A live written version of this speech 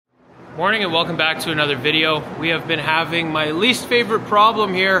Morning and welcome back to another video. We have been having my least favorite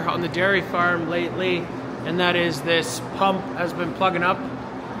problem here on the dairy farm lately, and that is this pump has been plugging up.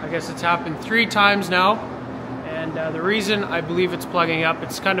 I guess it's happened 3 times now, and the reason I believe it's plugging up,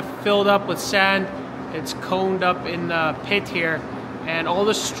 it's kind of filled up with sand. It's coned up in the pit here, and all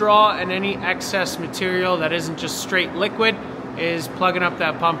the straw and any excess material that isn't just straight liquid is plugging up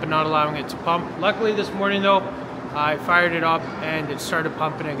that pump and not allowing it to pump. Luckily this morning though, I fired it up and it started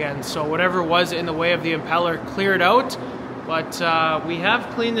pumping again. So whatever was in the way of the impeller cleared out. But we have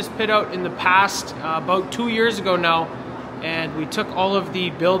cleaned this pit out in the past, about 2 years ago now. And we took all of the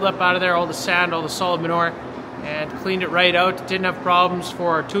buildup out of there, all the sand, all the solid manure, and cleaned it right out. Didn't have problems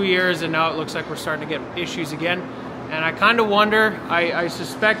for 2 years, and now it looks like we're starting to get issues again. And I kind of wonder, I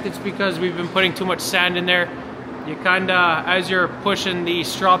suspect it's because we've been putting too much sand in there. You kind of, as you're pushing the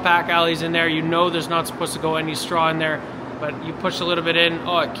straw pack alleys in there, you know there's not supposed to go any straw in there, but you push a little bit in,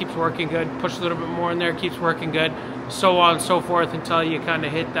 oh, it keeps working good. Push a little bit more in there, it keeps working good. So on and so forth until you kind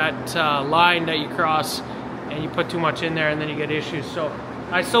of hit that line that you cross and you put too much in there and then you get issues. So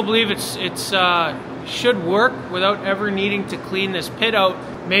I still believe it's should work without ever needing to clean this pit out.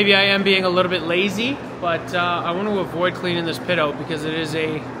 Maybe I am being a little bit lazy, but I want to avoid cleaning this pit out because it is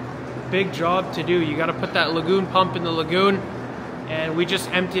a big job to do. You got to put that lagoon pump in the lagoon, and we just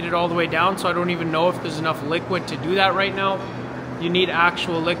emptied it all the way down, so I don't even know if there's enough liquid to do that right now. You need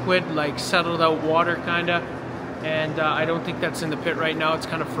actual liquid, like settled out water kinda, and I don't think that's in the pit right now. It's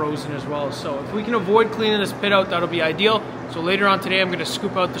kind of frozen as well. So if we can avoid cleaning this pit out, that'll be ideal. So later on today I'm going to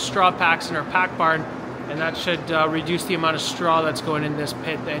scoop out the straw packs in our pack barn, and that should reduce the amount of straw that's going in this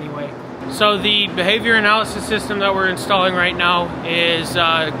pit anyway. So the behavior analysis system that we're installing right now is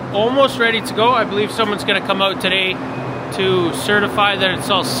almost ready to go. I believe someone's going to come out today to certify that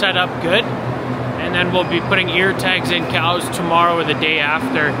it's all set up good, and then we'll be putting ear tags in cows tomorrow or the day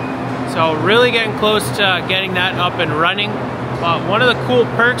after. So really getting close to getting that up and running. One of the cool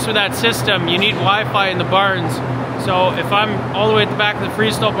perks with that system, you need Wi-Fi in the barns. So if I'm all the way at the back of the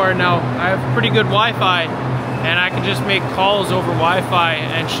freestall barn now, I have pretty good Wi-Fi, and I can just make calls over Wi-Fi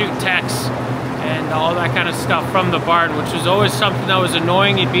and shoot texts and all that kind of stuff from the barn, which was always something that was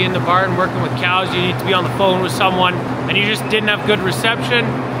annoying. You'd be in the barn working with cows, you need to be on the phone with someone, and you just didn't have good reception.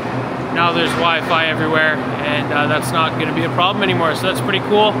 Now there's Wi-Fi everywhere, and that's not going to be a problem anymore, so that's pretty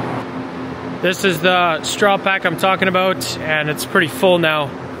cool. This is the straw pack I'm talking about, and it's pretty full now.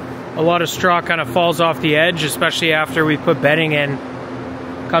 A lot of straw kind of falls off the edge, especially after we put bedding in.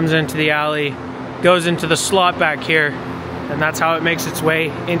 Comes into the alley, goes into the slot back here, and that's how it makes its way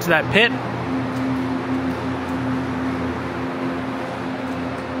into that pit.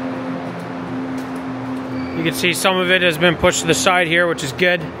 You can see some of it has been pushed to the side here, which is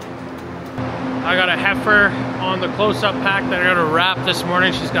good. I got a heifer on the close-up pack that I got to wrap this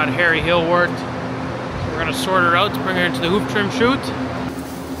morning. She's got hairy heel wart. So we're going to sort her out to bring her into the hoof trim chute.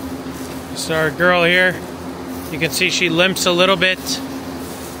 This is our girl here. You can see she limps a little bit.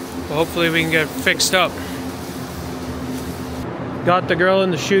 Hopefully we can get fixed up. Got the girl in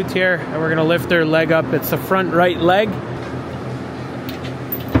the chute here, and we're gonna lift her leg up. It's the front right leg.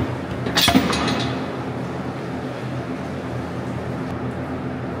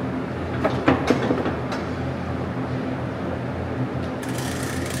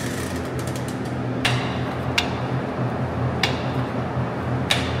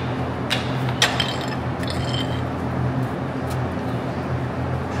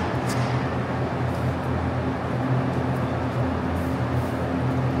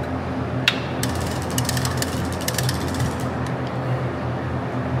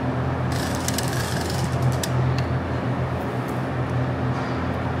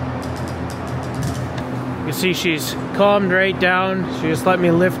 You see she's calmed right down. She just let me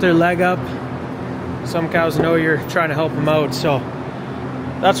lift her leg up. Some cows know you're trying to help them out, so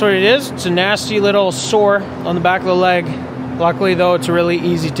that's what it is. It's a nasty little sore on the back of the leg. Luckily though, it's really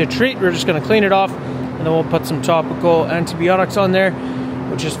easy to treat. We're just going to clean it off, and then we'll put some topical antibiotics on there,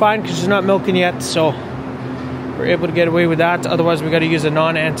 which is fine because she's not milking yet, so we're able to get away with that. Otherwise we got to use a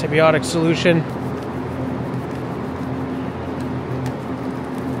non-antibiotic solution.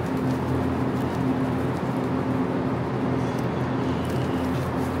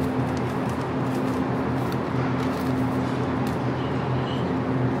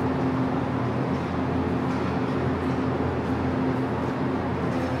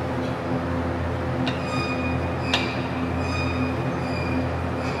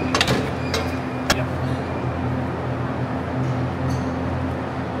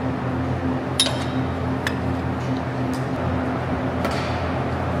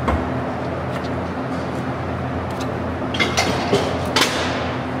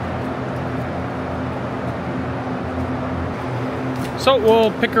 So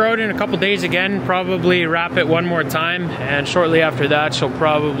we'll pick her out in a couple days again, probably wrap it one more time, and shortly after that she'll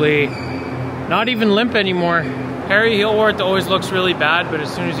probably not even limp anymore. Hairy heelwort always looks really bad, but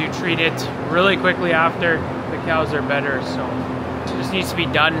as soon as you treat it really quickly after, the cows are better, so this needs to be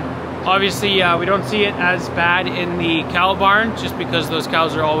done. Obviously, we don't see it as bad in the cow barn, just because those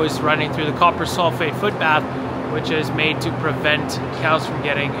cows are always running through the copper sulfate foot bath, which is made to prevent cows from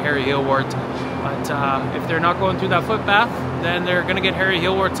getting hairy heelwort. But if they're not going through that foot bath, then they're gonna get hairy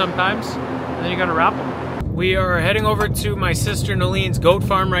heelwort sometimes, and then you gotta wrap them. We are heading over to my sister Neline's goat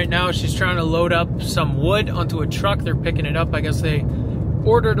farm right now. She's trying to load up some wood onto a truck. They're picking it up. I guess they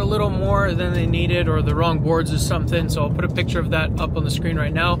ordered a little more than they needed, or the wrong boards or something, so I'll put a picture of that up on the screen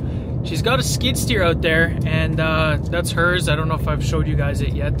right now. She's got a skid steer out there, and that's hers. I don't know if I've showed you guys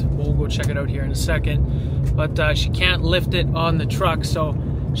it yet. We'll go check it out here in a second. But she can't lift it on the truck, so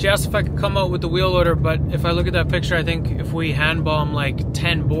she asked if I could come out with the wheel loader, but if I look at that picture, I think if we hand bomb like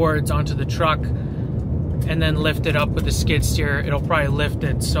 10 boards onto the truck and then lift it up with the skid steer, it'll probably lift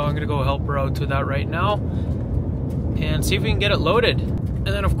it. So I'm gonna go help her out with that right now and see if we can get it loaded. And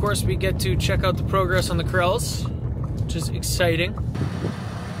then of course we get to check out the progress on the corrals, which is exciting.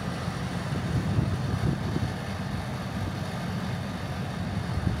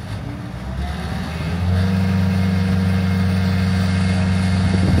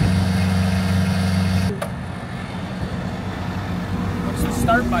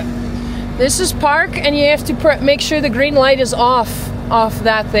 Start button. This is park, and you have to make sure the green light is off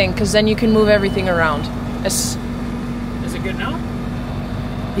that thing, because then you can move everything around. Is it good now?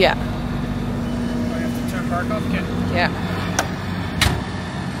 Yeah. Oh, you have to turn park off? Okay. Yeah.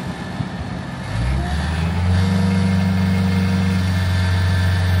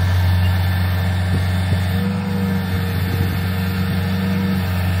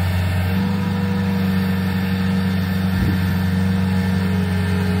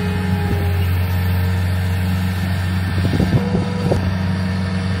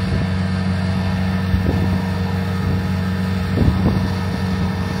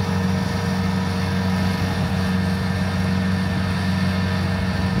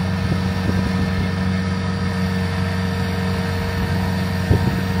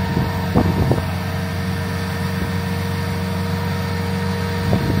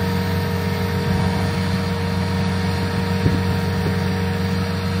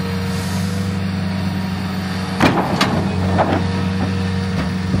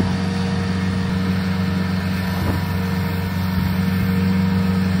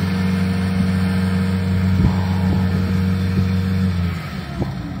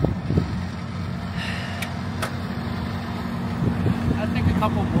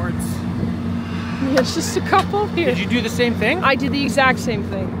 Couple boards. It's just a couple here. Did you do the same thing? I did the exact same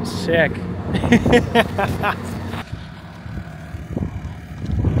thing. Sick.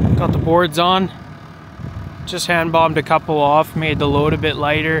 Got the boards on. Just hand bombed a couple off, made the load a bit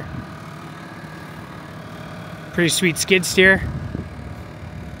lighter. Pretty sweet skid steer.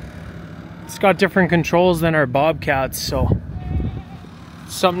 It's got different controls than our Bobcats, so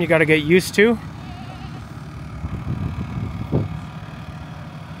it's something you got to get used to.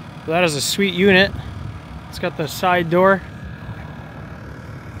 That is a sweet unit. It's got the side door.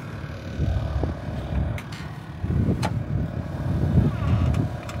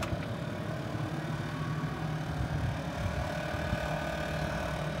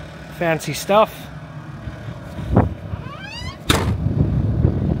 Fancy stuff.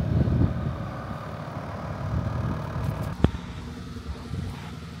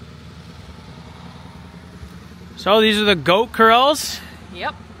 So these are the goat corrals.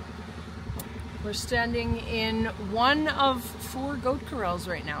 Yep. We're standing in one of 4 goat corrals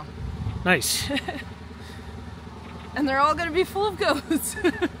right now. Nice. And they're all going to be full of goats.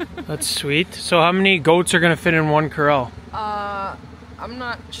 That's sweet. So how many goats are going to fit in one corral? I'm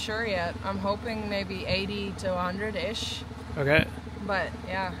not sure yet. I'm hoping maybe 80 to 100-ish. Okay. But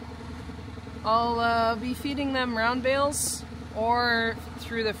yeah. I'll be feeding them round bales or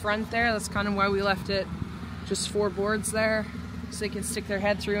through the front there. That's kind of why we left it just 4 boards there, so they can stick their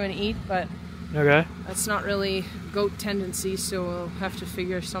head through and eat, but okay, that's not really goat tendency, so we'll have to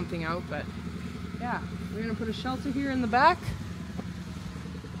figure something out. But yeah, we're gonna put a shelter here in the back.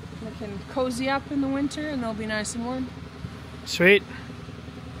 They can cozy up in the winter and they'll be nice and warm. Sweet.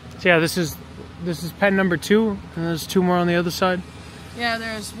 So yeah, this is pen number 2, and there's 2 more on the other side. Yeah,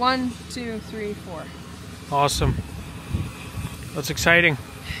 there's 1, 2, 3, 4. Awesome. That's exciting.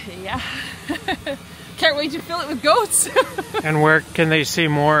 Yeah. Can't wait to fill it with goats. And where can they see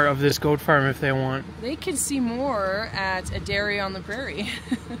more of this goat farm if they want? They can see more at a dairy on the prairie.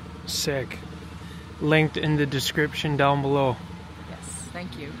 Sick. Linked in the description down below. Yes.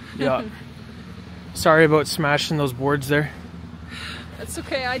 thank you. Yeah. Sorry about smashing those boards there. That's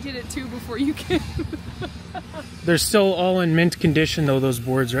okay, I did it too before you came. They're still all in mint condition though, those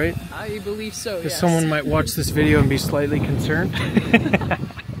boards, right? I believe so, yes. Someone might watch this video and be slightly concerned.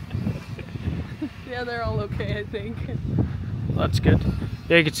 Yeah, they're all okay, I think. Well, that's good.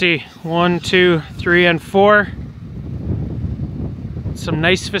 Yeah, you can see 1, 2, 3, and 4. Some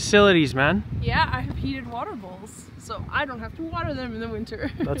nice facilities, man. Yeah, I have heated water bowls, so I don't have to water them in the winter.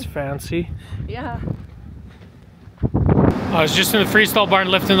 That's fancy. Yeah. I was just in the freestyle barn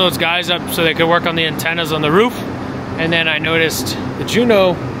lifting those guys up so they could work on the antennas on the roof, and then I noticed the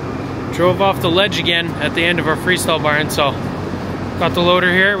Juno drove off the ledge again at the end of our freestyle barn, so got the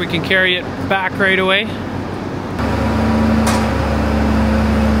loader here. We can carry it back right away.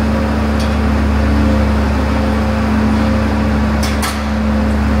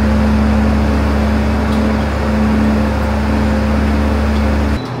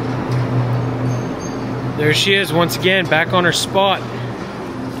 There she is once again, back on her spot.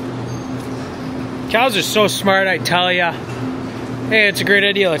 Cows are so smart, I tell ya. Hey, it's a great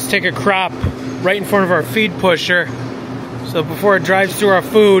idea. Let's take a crop right in front of our feed pusher, so before it drives through our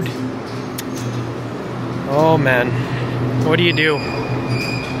food. Oh man, what do you do?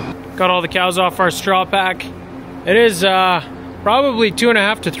 Got all the cows off our straw pack. It is probably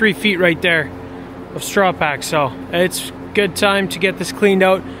 2.5 to 3 feet right there of straw pack, so it's good time to get this cleaned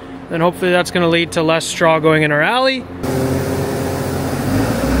out. And hopefully that's going to lead to less straw going in our alley.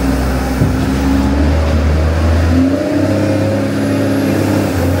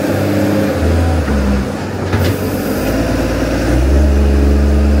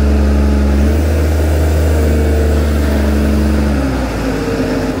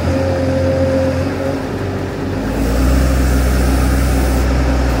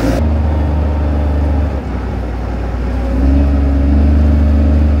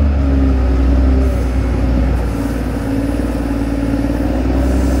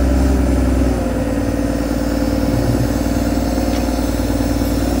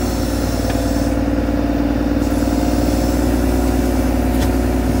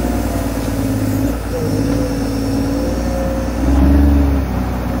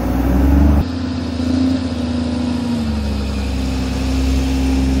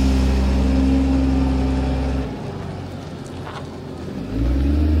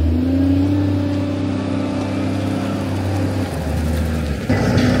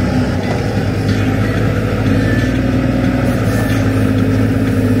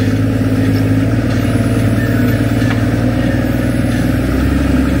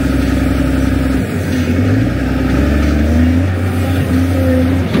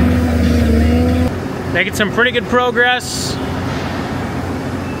 Making some pretty good progress. A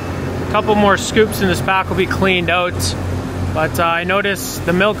couple more scoops and this pack will be cleaned out. But I noticed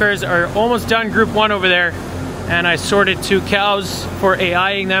the milkers are almost done group 1 over there, and I sorted 2 cows for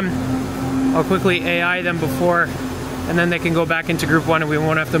AIing them. I'll quickly AI them before, and then they can go back into group 1 and we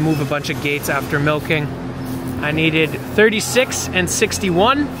won't have to move a bunch of gates after milking. I needed 36 and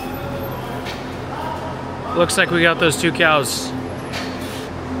 61. Looks like we got those 2 cows.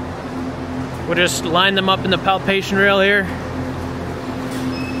 We'll just line them up in the palpation rail here.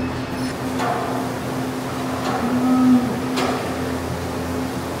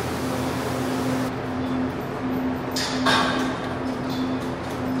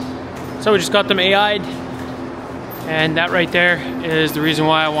 So we just got them AI'd, and that right there is the reason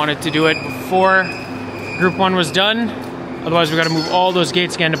why I wanted to do it before group 1 was done. Otherwise we got to move all those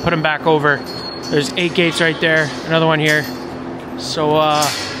gates again to put them back over. There's 8 gates right there, another one here. So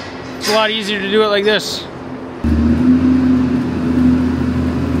it's a lot easier to do it like this.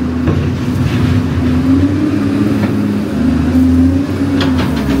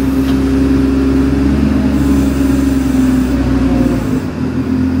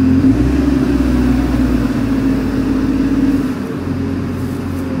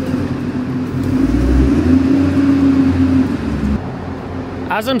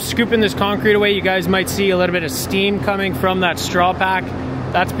 As I'm scooping this concrete away, you guys might see a little bit of steam coming from that straw pack.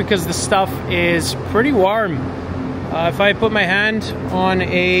 That's because the stuff is pretty warm. If I put my hand on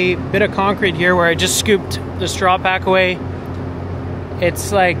a bit of concrete here where I just scooped the straw pack away,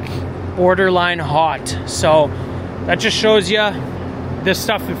 it's like borderline hot. So that just shows you this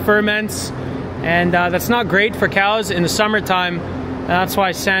stuff ferments, and that's not great for cows in the summertime. And that's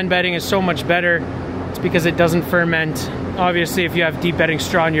why sand bedding is so much better. It's because it doesn't ferment. Obviously, if you have deep bedding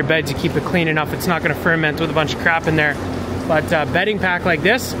straw in your beds, you keep it clean enough, it's not going to ferment with a bunch of crap in there. But bedding pack like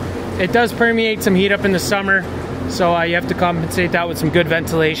this, it does permeate some heat up in the summer, so you have to compensate that with some good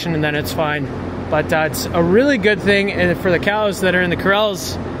ventilation, and then it's fine. But it's a really good thing for the cows that are in the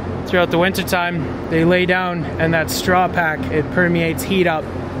corrals throughout the winter time. They lay down and that straw pack, it permeates heat up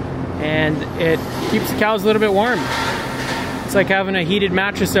and it keeps the cows a little bit warm. It's like having a heated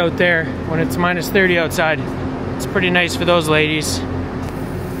mattress out there when it's minus 30 outside. It's pretty nice for those ladies.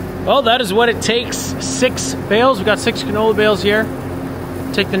 Well, that is what it takes. 6 bales. We've got 6 canola bales here.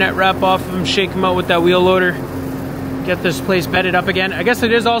 Take the net wrap off of them, shake them out with that wheel loader, get this place bedded up again. I guess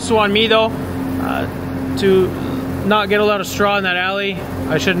it is also on me though to not get a lot of straw in that alley.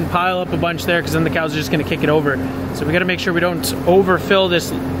 I shouldn't pile up a bunch there because then the cows are just going to kick it over. So we got to make sure we don't overfill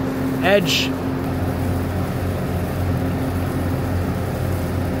this edge.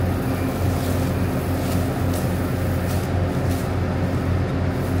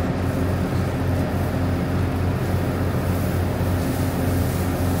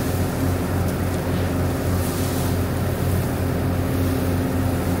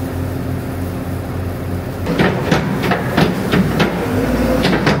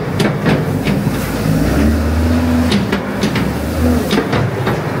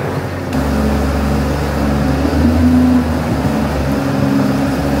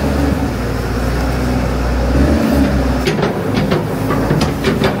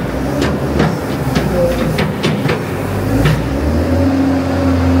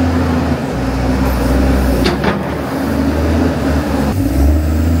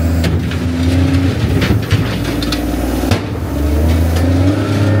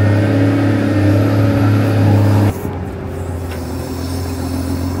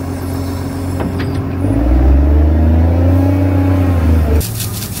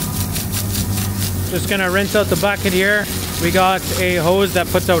 Just gonna rinse out the bucket here. We got a hose that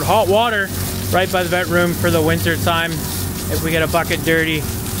puts out hot water right by the vet room for the winter time. If we get a bucket dirty,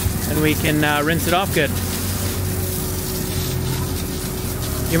 and we can rinse it off good.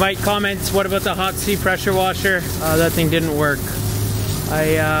 You might comment, what about the hot sea pressure washer? That thing didn't work.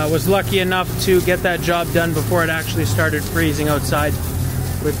 I was lucky enough to get that job done before it actually started freezing outside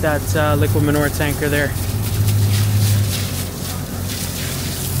with that liquid manure tanker there.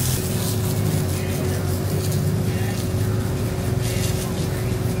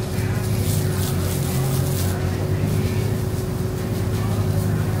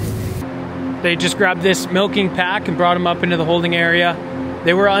 They just grabbed this milking pack and brought them up into the holding area.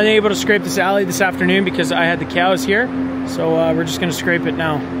 They were unable to scrape this alley this afternoon because I had the cows here, so we're just gonna scrape it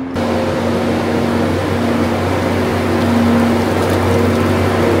now.